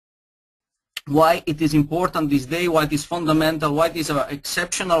why it is important this day, why it is fundamental, why it is an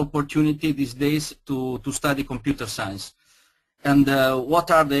exceptional opportunity these days to study computer science. And what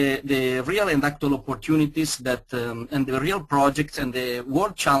are the real and actual opportunities that, and the real projects and the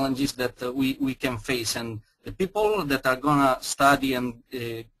world challenges that we can face. And the people that are going to study and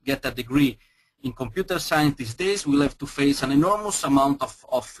get a degree in computer science these days will have to face an enormous amount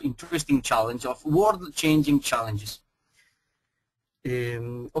of interesting challenge, of world-changing challenges.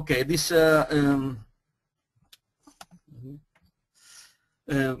 Okay, this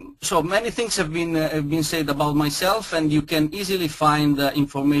so many things have been said about myself, and you can easily find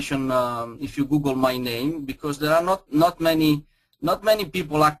information if you Google my name, because there are not many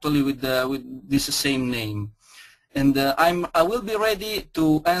people actually with this same name. And I will be ready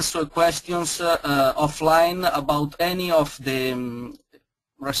to answer questions offline about any of the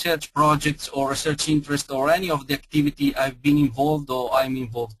research projects or research interest or any of the activity I've been involved or I'm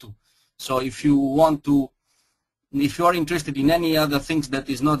involved to. So if you want to, if you are interested in any other things that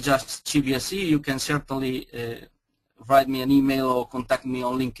is not just GBSE, you can certainly write me an email or contact me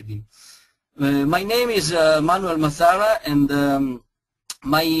on LinkedIn. My name is Manuel Mazzara, and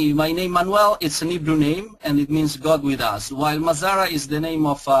my name Manuel, it's an Hebrew name, and it means God with us, while Mazzara is the name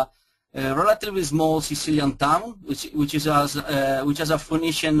of a relatively small Sicilian town, which has a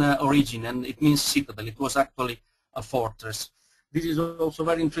Phoenician origin, and it means citadel. It was actually a fortress. This is also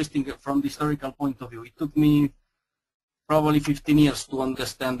very interesting from the historical point of view. It took me probably 15 years to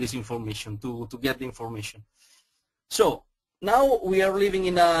understand this information, to get the information. So now we are living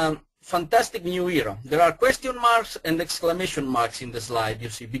in a fantastic new era. There are question marks and exclamation marks in the slide, you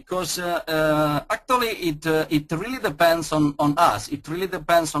see, because actually it really depends on us. It really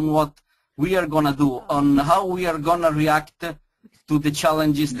depends on what we are going to do, on how we are going to react to the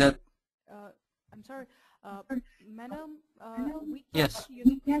challenges that... I'm sorry, madam, yes.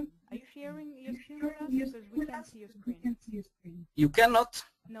 Are you sharing your screen with us? Because we can't see your screen. You cannot?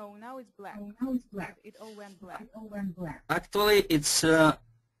 No, now it's black. It all went black. Actually, it's...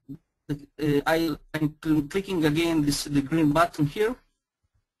 I'm clicking again the green button here.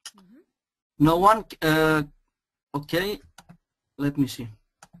 No one, okay, let me see.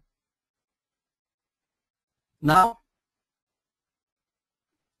 Now,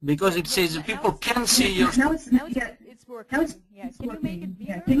 because it says people can see your... Now it's working. Yeah.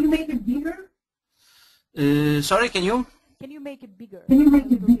 Can you make it bigger? Sorry, can you? Can you make it bigger?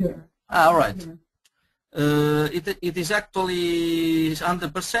 All right. It is actually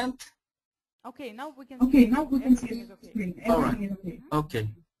 100%. Okay, now we can. Okay, now we can see the screen. All right. Okay.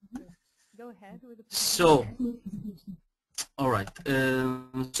 Go ahead with the. So, all right.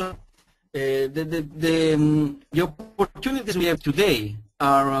 So, the opportunities we have today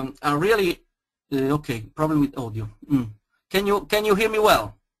are really okay. Problem with audio. Can you hear me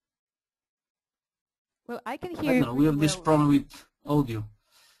well? Well, I can hear you. We have this problem with audio.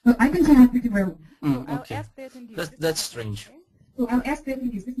 Well, I can hear you pretty well. Okay. That's strange. Okay? So I'll ask the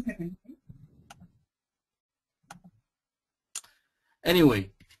attendees. Just a second. Anyway,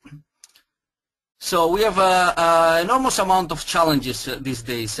 so we have an enormous amount of challenges these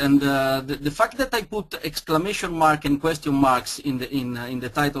days, and the fact that I put exclamation mark and question marks in the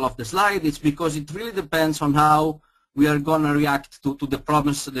title of the slide is because it really depends on how we are going to react to the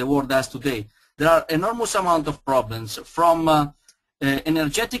problems the world has today. There are enormous amount of problems, from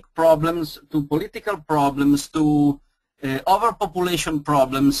energetic problems to political problems to overpopulation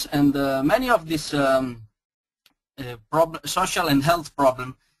problems, and many of these social and health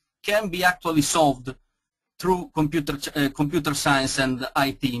problem can be actually solved through computer science and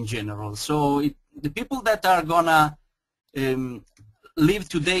IT in general. So the people that are gonna live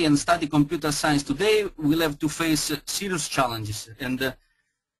today and study computer science today will have to face serious challenges. And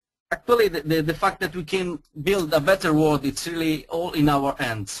actually the fact that we can build a better world, it's really all in our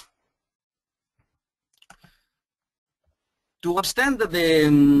hands. To understand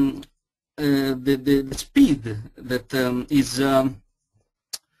the speed that is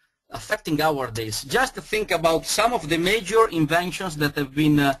affecting our days, just think about some of the major inventions that have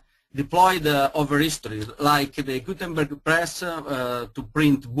been deployed over history, like the Gutenberg press to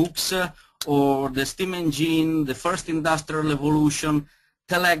print books, or the steam engine, the first industrial revolution,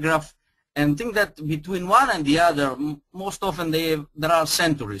 telegraph, and think that between one and the other, most often there are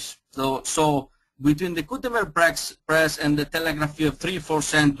centuries. So between the Gutenberg press and the telegraph, you have 3-4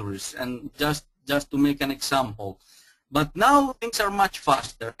 centuries, and just to make an example. But now things are much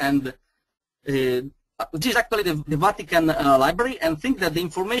faster, and this is actually the Vatican Library, and think that the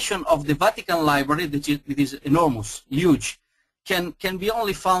information of the Vatican Library, that it is enormous, huge, can be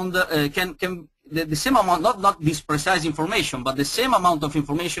only found, the same amount, not this precise information, but the same amount of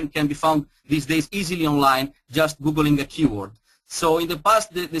information can be found these days easily online, just Googling a keyword. So in the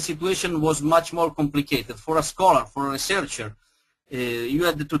past, the situation was much more complicated. For a scholar, for a researcher, you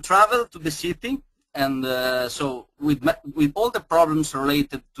had to travel to the city, and so with all the problems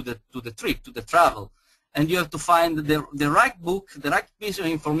related to the trip, to the travel, and you have to find the right book, the right piece of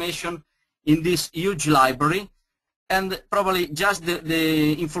information in this huge library, and probably just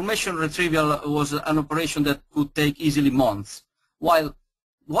the information retrieval was an operation that could take easily months. While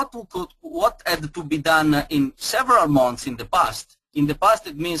what had to be done in several months in the past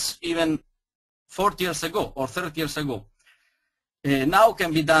it means even 40 years ago or 30 years ago, now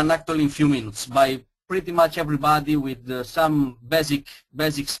can be done actually in few minutes by pretty much everybody with some basic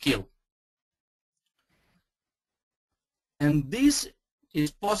skill. And this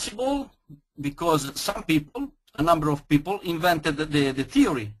is possible because some people, a number of people, invented the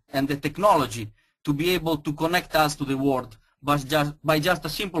theory and the technology to be able to connect us to the world by just a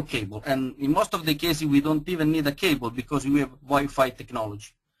simple cable. And in most of the cases, we don't even need a cable because we have Wi-Fi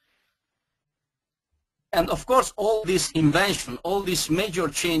technology. And of course, all this invention, all these major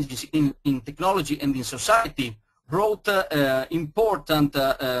changes in technology and in society brought important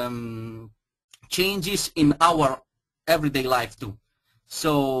changes in our everyday life too.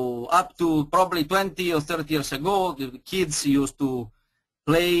 So up to probably 20 or 30 years ago, the kids used to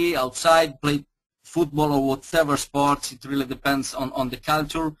play outside, play football or whatever sports. It really depends on the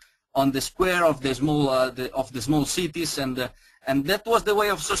culture, on the square of the small cities, and that was the way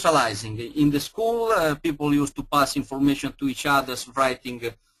of socializing. In the school, people used to pass information to each other, writing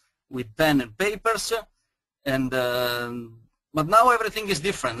with pen and papers, and but now everything is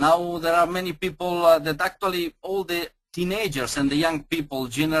different. Now there are many people that actually all the teenagers and the young people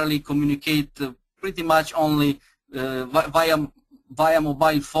generally communicate pretty much only via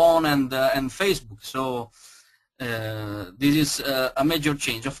mobile phone and Facebook. So this is a major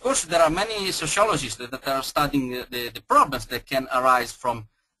change. Of course, there are many sociologists that are studying the problems that can arise from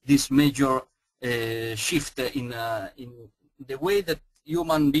this major shift in the way that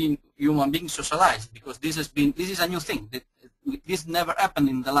human beings socialize, because this is a new thing. This never happened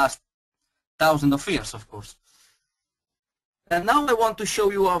in the last thousands of years, of course. And now I want to show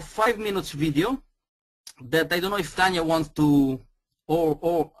you a 5-minute video that I don't know if Tanya wants to,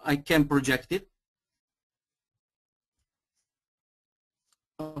 or I can project it.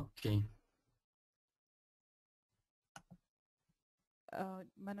 Okay.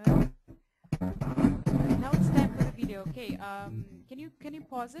 Manuel, now it's time for the video. Okay. Can you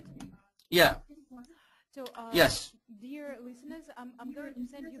pause it? Yeah. So yes. Dear listeners, I'm going to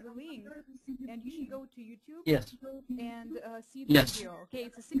send you the link, and you should go to YouTube. Yes. And see the Yes. video. Okay,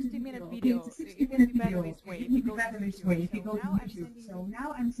 it's a 60-minute video. It will be better this way if you go to YouTube. So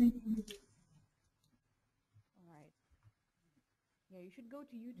now I'm sending you. All right. Yeah, you should go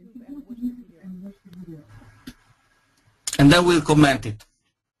to YouTube and watch the video. And then we'll comment it.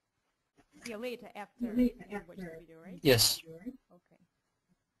 Yeah, later after you watch the video, right? Yes. Okay.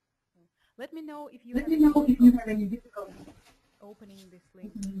 Let me know if you have any difficulty opening this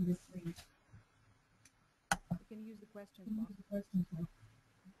link. You can use the question box.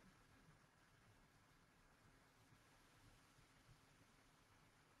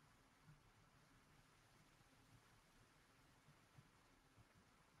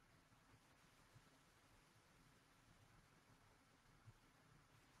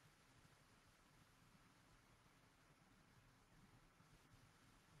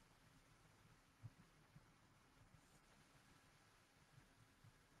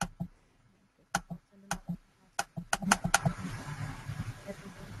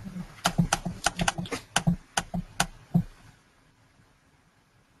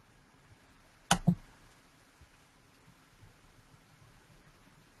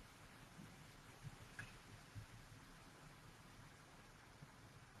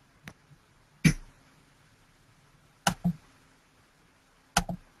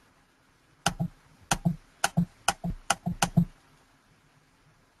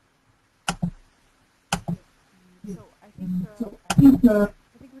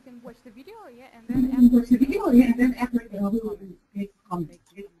 I think we can watch the video, yeah, and then after we will make comments.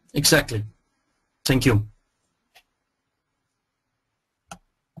 Exactly. Thank you.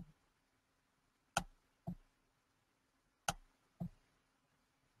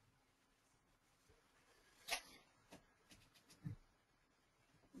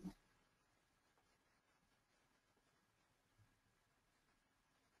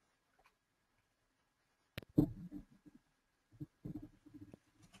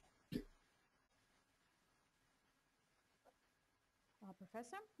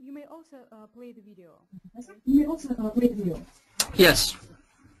 Professor, you may also play the video. You may also play the video. Yes.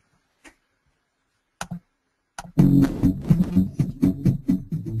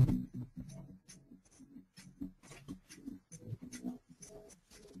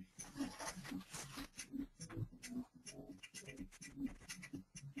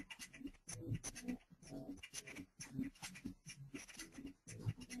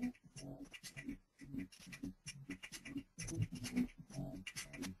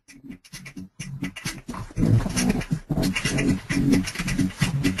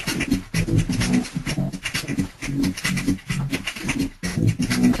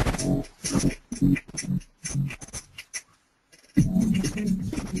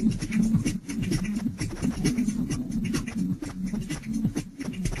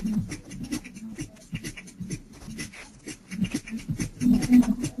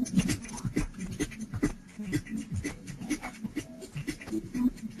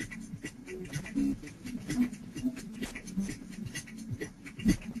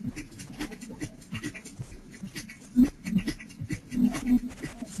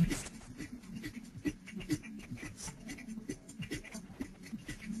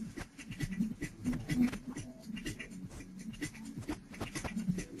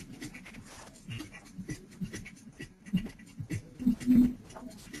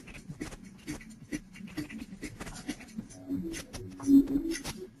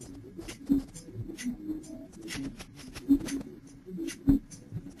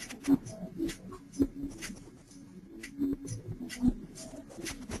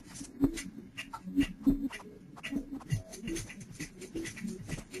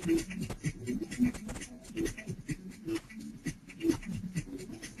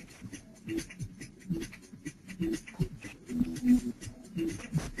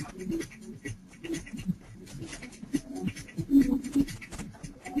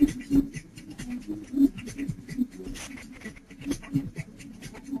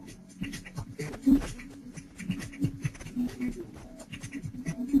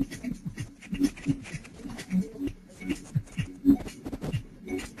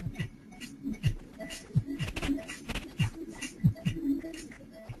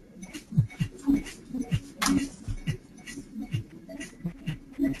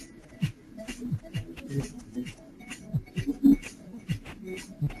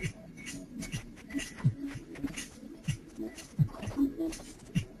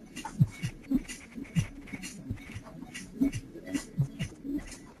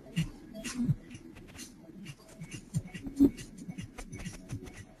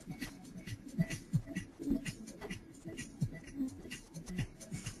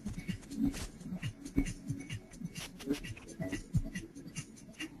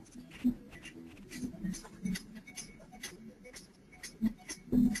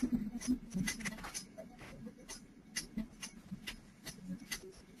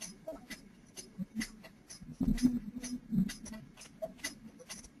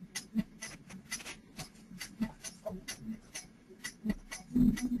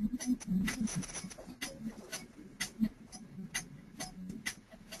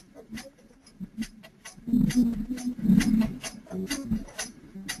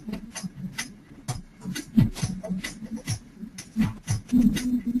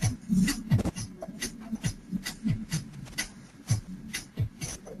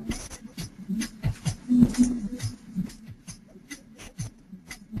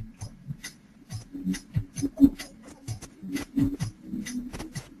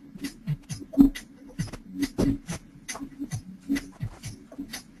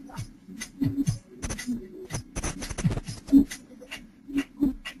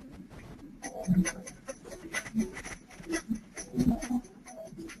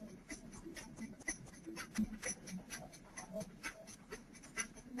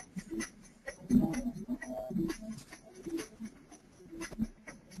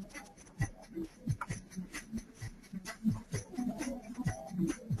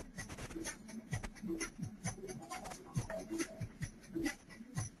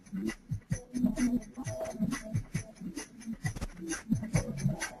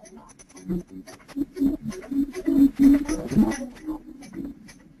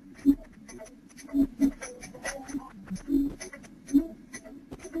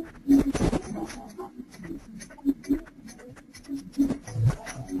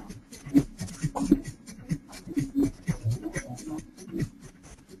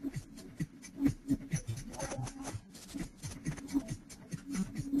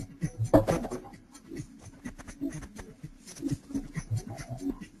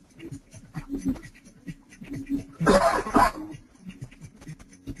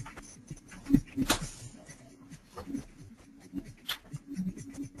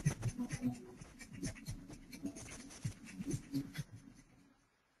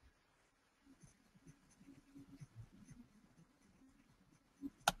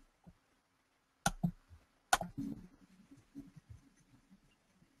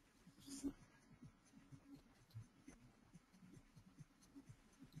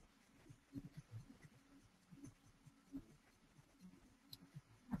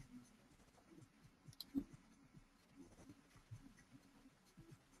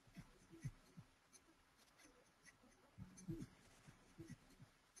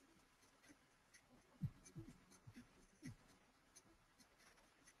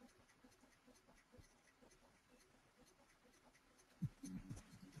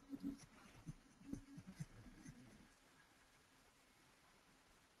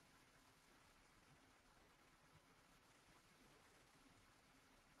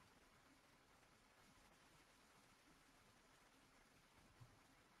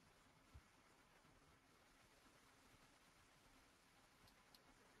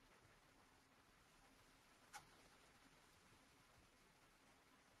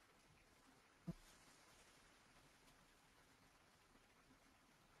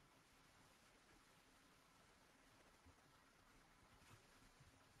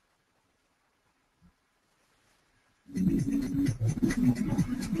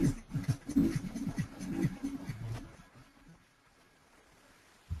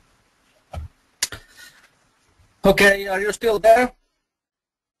 Okay, are you still there?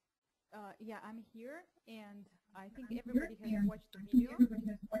 Yeah, I'm here, and I think everybody has watched the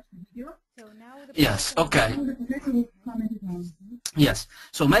video. So now the Yes. Okay. Okay. Yes.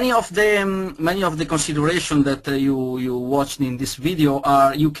 So many of the consideration that you watched in this video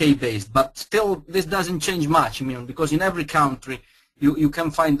are UK based, but still this doesn't change much. I mean, because in every country you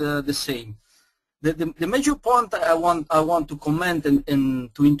can find the same. The major point I want to comment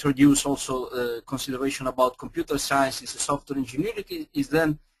and to introduce also consideration about computer science and software engineering is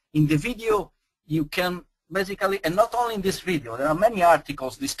then in the video you can basically, and not only in this video, there are many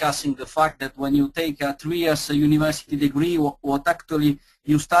articles discussing the fact that when you take a 3 years university degree, what actually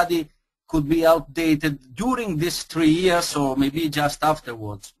you study could be outdated during these 3 years or maybe just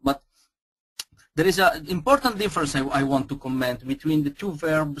afterwards. But there is an important difference I want to comment between the two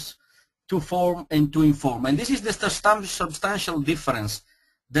verbs, to form and to inform. And this is the substantial difference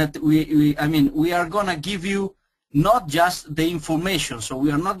that we are going to give you not just the information. So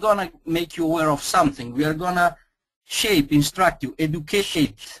we are not going to make you aware of something. We are going to shape, instruct you,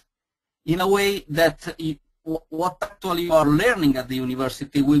 educate in a way that what actually you are learning at the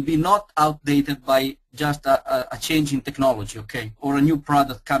university will be not outdated by just a change in technology, okay, or a new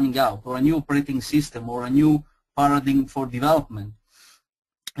product coming out, or a new operating system, or a new paradigm for development.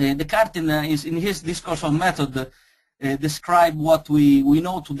 Descartes is in his discourse on method describe what we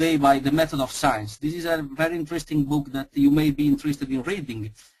know today by the method of science. This is a very interesting book that you may be interested in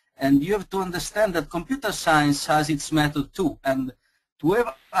reading. And you have to understand that computer science has its method too. And to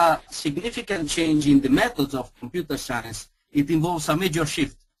have a significant change in the methods of computer science, it involves a major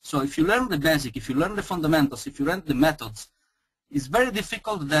shift. So if you learn the basic, if you learn the fundamentals, if you learn the methods, it's very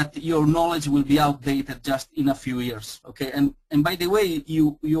difficult that your knowledge will be outdated just in a few years. Okay, and by the way,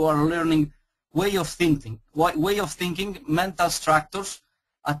 you are learning way of thinking, mental structures,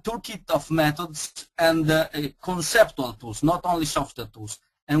 a toolkit of methods, and conceptual tools, not only software tools.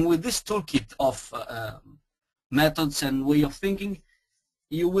 And with this toolkit of methods and way of thinking,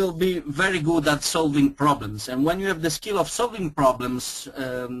 you will be very good at solving problems. And when you have the skill of solving problems,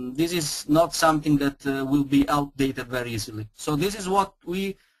 this is not something that will be outdated very easily. So this is what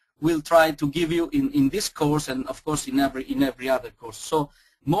we will try to give you in this course, and of course in every other course. So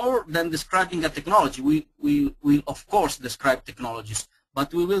more than describing a technology, we will of course describe technologies,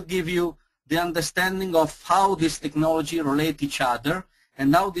 but we will give you the understanding of how this technology relate each other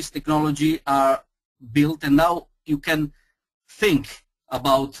and how this technology are built, and now you can think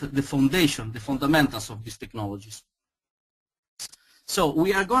about the foundation, the fundamentals of these technologies. So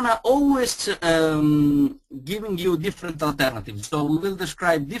we are going to always giving you different alternatives. So we will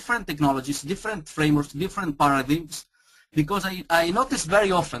describe different technologies, different frameworks, different paradigms, because I notice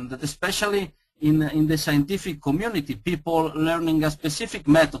very often that especially in the scientific community, people learning a specific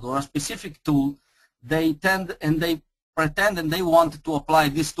method or a specific tool, they tend and they pretend and they want to apply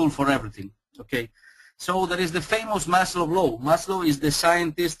this tool for everything. Okay. So there is the famous Maslow law. Maslow is the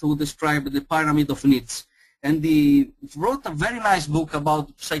scientist who described the pyramid of needs. And he wrote a very nice book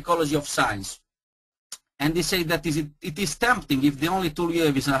about psychology of science. And he said that it is tempting, if the only tool you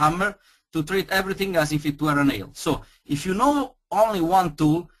have is a hammer, to treat everything as if it were a nail. So if you know only one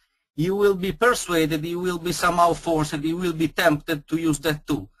tool, you will be persuaded, you will be somehow forced, you will be tempted to use that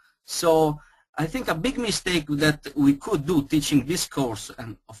tool. So I think a big mistake that we could do teaching this course,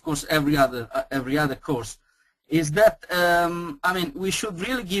 and of course every other course, is that we should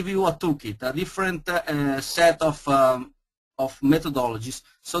really give you a toolkit, a different set of methodologies,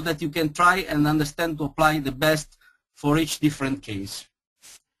 so that you can try and understand to apply the best for each different case.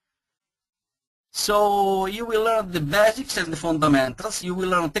 So you will learn the basics and the fundamentals, you will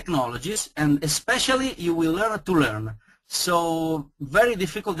learn technologies, and especially you will learn to learn. So very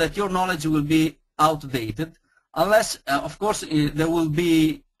difficult that your knowledge will be outdated, unless, of course, there will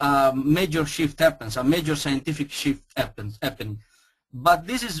be a major shift happens, a major scientific shift happening. But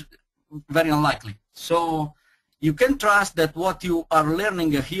this is very unlikely. So you can trust that what you are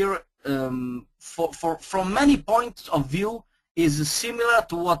learning here, from many points of view, is similar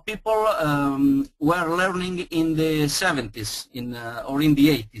to what people were learning in the 70s or in the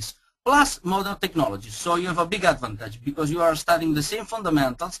 80s. Plus modern technologies. So you have a big advantage because you are studying the same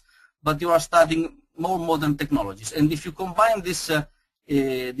fundamentals, but you are studying more modern technologies. And if you combine this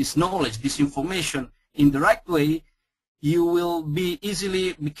knowledge, this information in the right way, you will be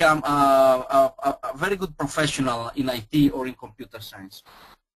easily become a very good professional in IT or in computer science.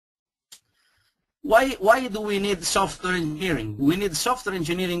 Why do we need software engineering? We need software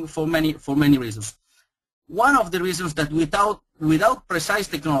engineering for many reasons. one of the reasons that without precise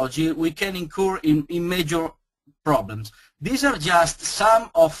technology we can incur in major problems. These are just some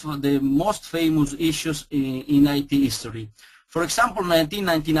of the most famous issues in IT history. For example, in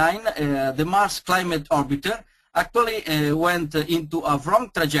 1999, the Mars Climate Orbiter actually went into a wrong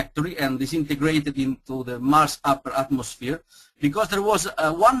trajectory and disintegrated into the Mars upper atmosphere because there was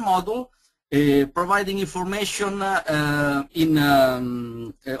one module providing information okay,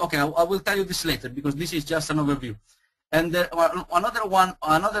 I will tell you this later because this is just an overview. And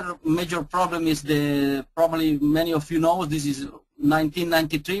another major problem is probably many of you know, this is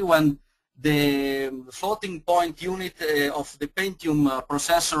 1993 when the floating point unit of the Pentium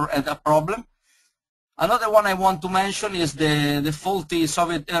processor had a problem. Another one I want to mention is the faulty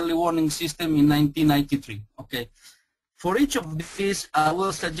Soviet early warning system in 1993. Okay. For each of these, I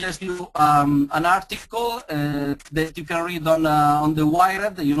will suggest you an article that you can read on the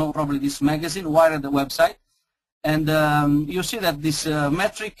Wired, you know, probably this magazine, Wired, the website. And you see that this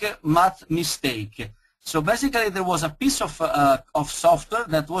metric math mistake. So basically there was a piece of software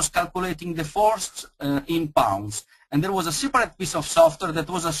that was calculating the force in pounds. And there was a separate piece of software that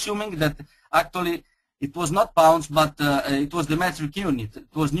was assuming that actually it was not pounds, but it was the metric unit,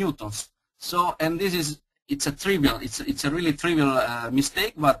 it was newtons. So, and this is, it's a really trivial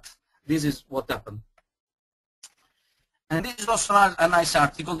mistake, but this is what happened. And this is also a nice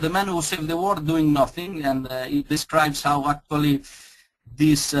article, The Man Who Saved the World Doing Nothing, and it describes how actually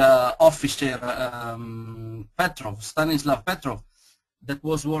this officer, Stanislav Petrov, that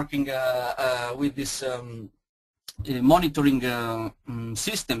was working with this monitoring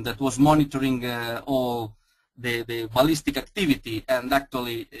system that was monitoring all the ballistic activity, and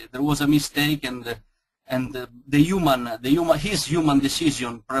actually there was a mistake, and his human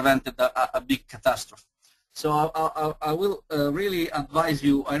decision prevented a big catastrophe. So I will really advise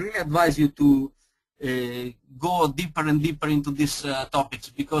you to go deeper and deeper into these topics,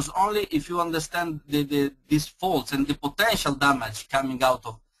 because only if you understand these faults and the potential damage coming out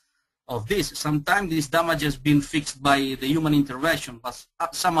of this, sometimes this damage has been fixed by the human intervention, but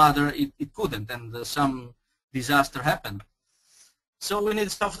some other it couldn't, and some disaster happened. So we need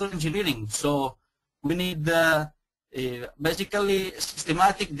software engineering. So we need basically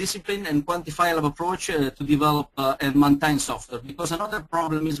systematic, discipline, and quantifiable approach to develop and maintain software, because another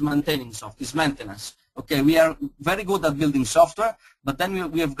problem is maintaining software, is maintenance. Okay, we are very good at building software, but then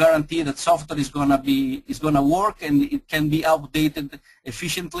we have guaranteed that software is gonna work and it can be updated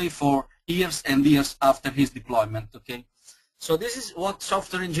efficiently for years and years after his deployment. Okay, so this is what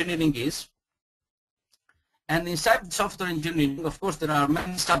software engineering is. And inside software engineering, of course, there are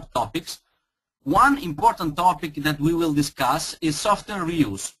many subtopics. One important topic that we will discuss is software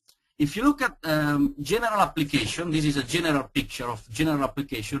reuse. If you look at general application, this is a general picture of general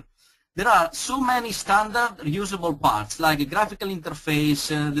application. There are so many standard reusable parts, like a graphical interface,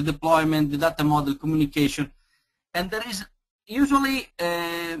 the deployment, the data model, communication, and there is usually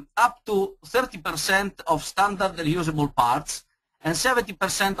up to 30% of standard reusable parts and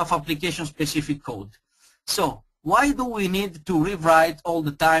 70% of application-specific code. So why do we need to rewrite all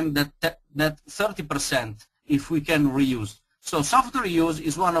the time that 30% if we can reuse? So software reuse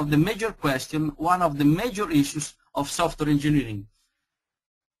is one of the major questions, one of the major issues of software engineering.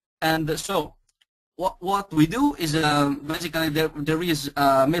 And so what we do is basically there is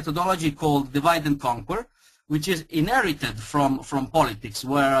a methodology called divide and conquer, which is inherited from politics,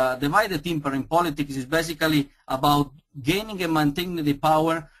 where divide and timber in politics is basically about gaining and maintaining the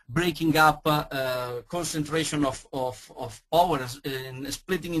power, breaking up concentration of power and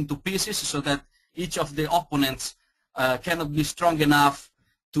splitting into pieces so that each of the opponents cannot be strong enough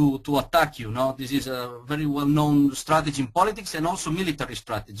to attack you. No? This is a very well-known strategy in politics and also military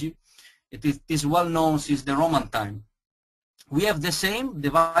strategy. It is well-known since the Roman time. We have the same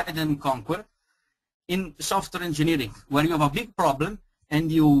divide and conquer in software engineering, where you have a big problem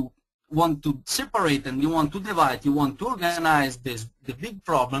and you want to separate and you want to divide, you want to organize the big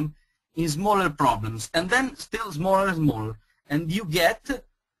problem in smaller problems, and then still smaller and smaller, and you get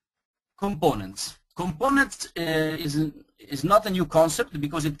components. Components is not a new concept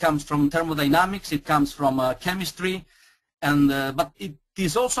because it comes from thermodynamics, it comes from chemistry, and but it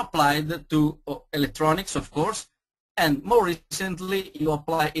is also applied to electronics, of course, and more recently you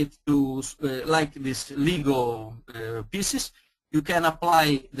apply it to like these Lego pieces. You can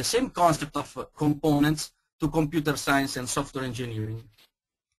apply the same concept of components to computer science and software engineering.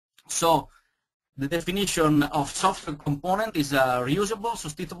 So the definition of software component is a reusable,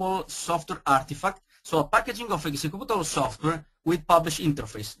 sustainable software artifact. So a packaging of executable software with published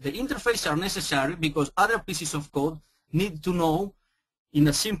interface. The interfaces are necessary because other pieces of code need to know in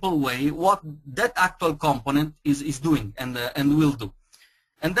a simple way what that actual component is doing and will do.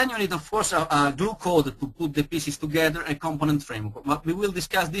 And then you need, of course, a glue code to put the pieces together, a component framework. But we will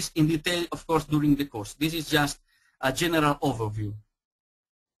discuss this in detail, of course, during the course. This is just a general overview.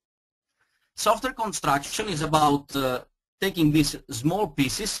 Software construction is about taking these small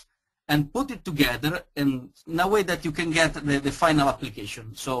pieces and put it together in a way that you can get the final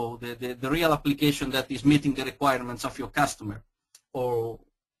application. So the real application that is meeting the requirements of your customer or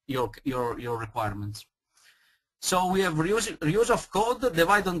your requirements. So we have reuse of code,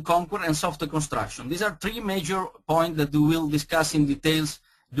 divide and conquer, and software construction. These are three major points that we will discuss in details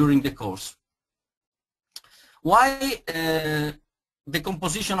during the course. Why the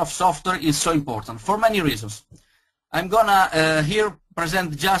composition of software is so important? For many reasons. I'm gonna here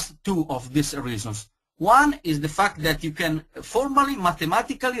present just two of these reasons. One is the fact that you can formally,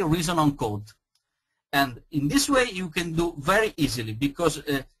 mathematically reason on code. And in this way you can do very easily, because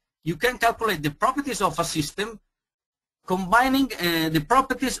you can calculate the properties of a system combining the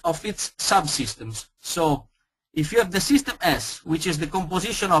properties of its subsystems. So if you have the system S, which is the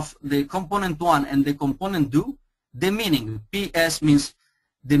composition of the component 1 and the component 2, the meaning, PS means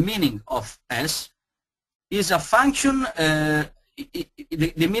the meaning of S, is a function, the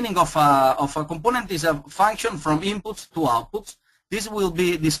meaning of a component is a function from inputs to outputs. This will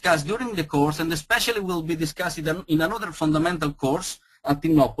be discussed during the course, and especially will be discussed in another fundamental course at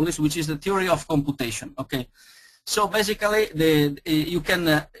Innopolis, which is the theory of computation. Okay. So basically, you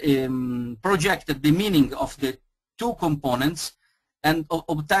can project the meaning of the two components and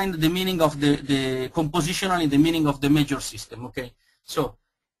obtain the meaning of the compositionally the meaning of the major system. Okay. So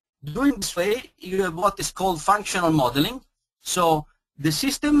doing this way, you have what is called functional modeling. So the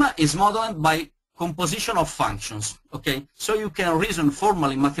system is modeled by composition of functions. Okay. So you can reason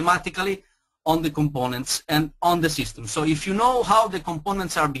formally, mathematically on the components and on the system. So if you know how the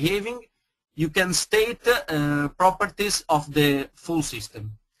components are behaving, you can state properties of the full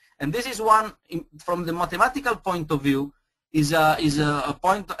system. And this is one, from the mathematical point of view, is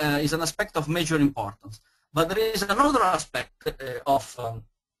an aspect of major importance. But there is another aspect of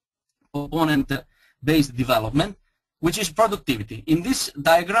component-based development, which is productivity. In this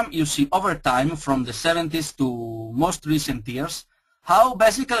diagram, you see over time, from the 70s to most recent years, how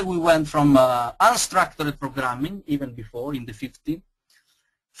basically we went from unstructured programming, even before in the 50s,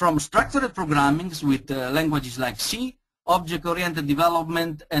 from structured programming with languages like C, object-oriented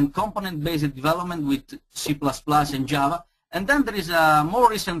development, and component-based development with C++ and Java. And then there is a more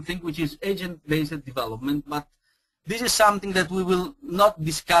recent thing, which is agent-based development. But this is something that we will not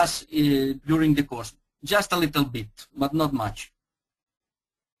discuss during the course. Just a little bit, but not much.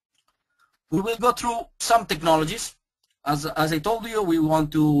 We will go through some technologies. As I told you, we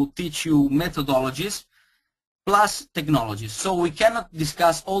want to teach you methodologies plus technologies. So we cannot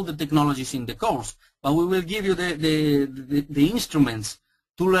discuss all the technologies in the course, but we will give you the instruments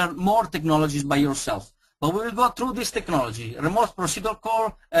to learn more technologies by yourself. But we will go through this technology: remote procedural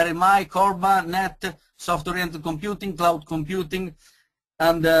core, RMI, Corba, NET, software-oriented computing, cloud computing,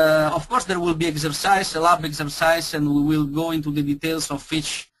 and of course there will be exercise, a lab exercise, and we will go into the details of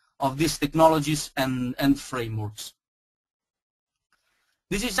each of these technologies and frameworks.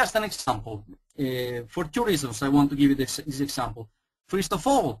 This is just an example. For two reasons I want to give you this example. First of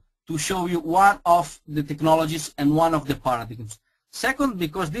all, to show you one of the technologies and one of the paradigms. Second,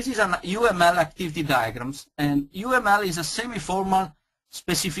 because this is an UML activity diagrams, and UML is a semi-formal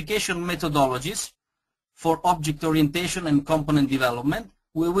specification methodologies for object orientation and component development.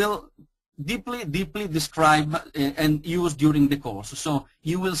 We will deeply describe and use during the course. So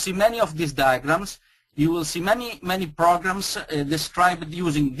you will see many of these diagrams. You will see many programs described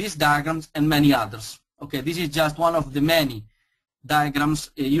using these diagrams and many others. Okay, this is just one of the many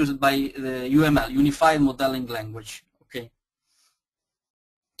diagrams used by the UML, Unified Modeling Language. Okay.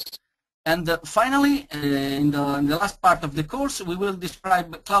 And finally, in the last part of the course, we will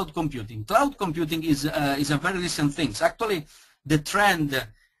describe cloud computing. Cloud computing is a very recent thing. Actually, the trend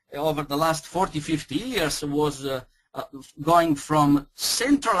over the last 40-50 years was going from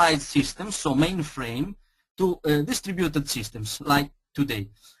centralized systems, so mainframe, to distributed systems like today.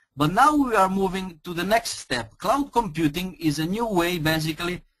 But now we are moving to the next step. Cloud computing is a new way,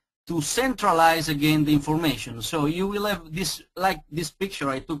 basically, to centralize again the information. So you will have this, like this picture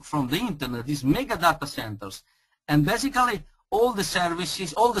I took from the internet, these mega data centers. And basically all the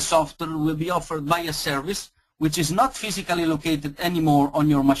services, all the software will be offered by a service which is not physically located anymore on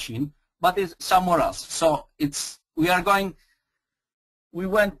your machine, but is somewhere else. So we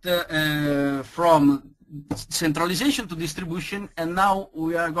went from centralization to distribution, and now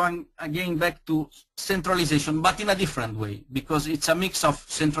we are going again back to centralization, but in a different way, because it's a mix of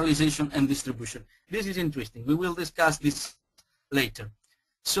centralization and distribution. This is interesting. We will discuss this later.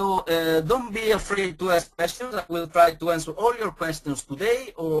 So don't be afraid to ask questions. I will try to answer all your questions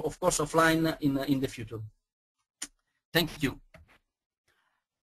today, or of course offline in the future. Thank you.